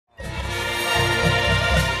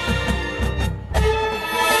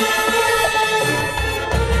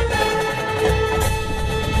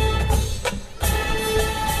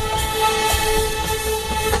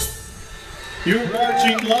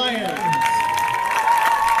Marching Lions.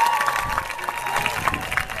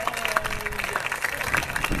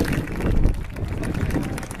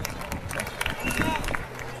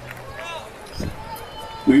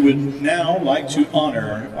 We would now like to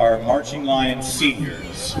honor our Marching Lions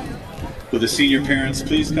seniors. Will the senior parents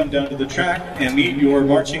please come down to the track and meet your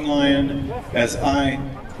marching lion as I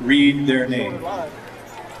read their name.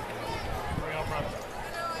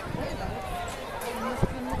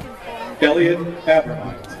 Elliot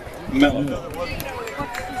Abermont, Mellifeld.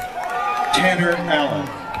 Tanner Allen,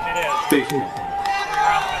 baseball.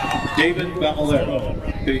 David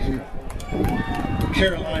Bamilero, baseball.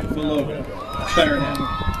 Caroline Beloga, clarinet.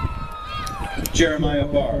 Jeremiah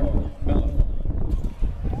Barr, mellifeld.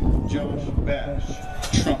 Josh Bash,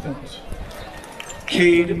 trumpet.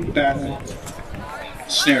 Cade Bassett,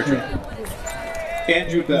 snare drum.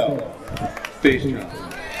 Andrew Bell, bass drum.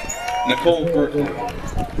 Nicole Berkeley,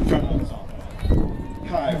 front ensemble.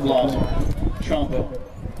 Kai Blaser, trombone.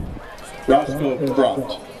 Roscoe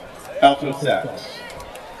Brott, alto sax.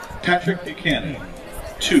 Patrick Buchanan,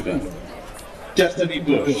 tuba. Destiny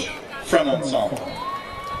Bush, front ensemble.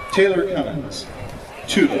 Taylor Cummins,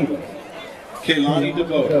 tuba. Kaylani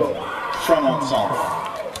Devoto, front ensemble.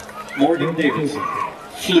 Morgan Davidson,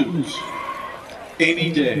 flute.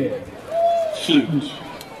 Amy Day, flute.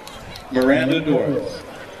 Miranda Doris,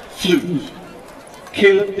 flute.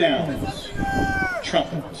 Caleb Downs,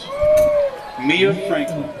 trumpet. Mia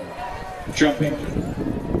Franklin, trumpet.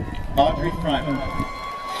 Audrey Fryman,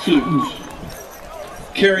 flute.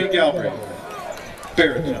 Carrie Galbraith,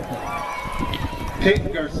 baritone.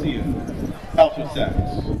 Peyton Garcia, alto sax.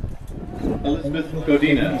 Elizabeth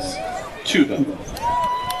Godinez, tuba.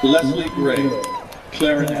 Leslie Gray,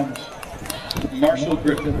 clarinet. Marshall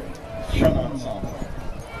Griffin, front ensemble.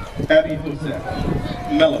 Abby Hosek,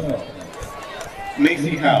 mellifeld.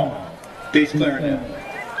 Macy Howe, bass clarinet.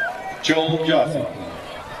 Joel Jossie,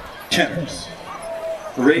 tenors.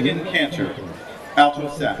 Reagan Cantor, alto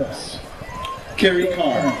sax. Carrie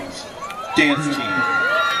Carnes, dance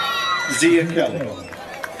team. Zia Kelly,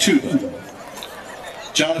 tuba.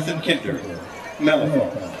 Jonathan Kinder,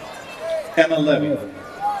 mellifeld. Emma Levy,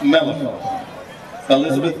 mellifeld.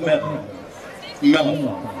 Elizabeth Medley,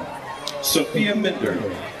 mellifeld. Sophia Minder,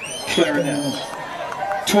 clarinet.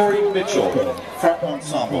 Tori Mitchell, front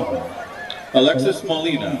ensemble. Alexis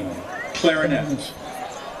Molina, clarinet.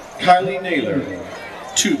 Kylie Naylor,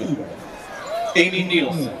 tuba. Amy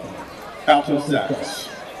Nielsen, alto sax.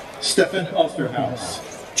 Stefan Osterhaus,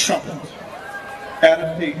 trumpet.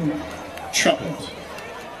 Adam Payton, trumpet.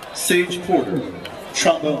 Sage Porter,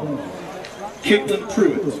 trombone. Caitlin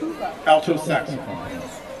Pruitt, alto saxophone.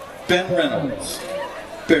 Ben Reynolds,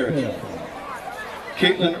 baritone.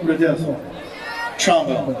 Caitlin Redezel,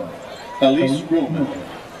 trombone. Elise Ruhlman,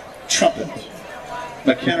 trumpet.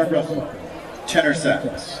 McKenna Russell, tenor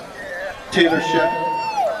sax. Taylor Shep,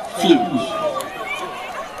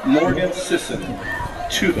 flute. Morgan Sisson,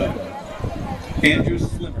 tuba. Andrew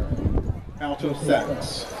Slimmer, alto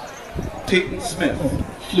sax. Peyton Smith,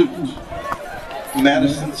 flute.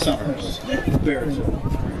 Madison Summers, baritone.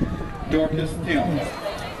 Dorcas Taylor,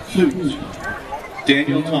 flute.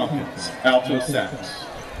 Daniel Tompkins, alto sax.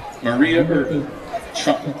 Maria Urban,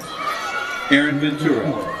 trumpet. Aaron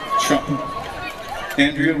Ventura, trumpet.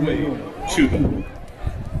 Andrea Wade, tuba.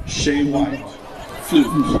 Shay White,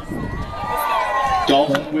 flute.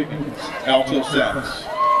 Dalton Wiggins, alto sax.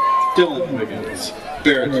 Dylan Wiggins,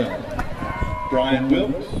 baritone. Brian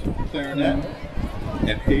Wilkes, clarinet.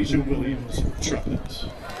 And Asia Williams, trumpet.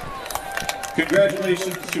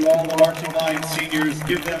 Congratulations to all the Marching Lions seniors.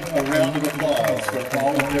 Give them a round of applause for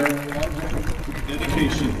all of their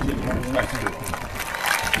dedication to North High School.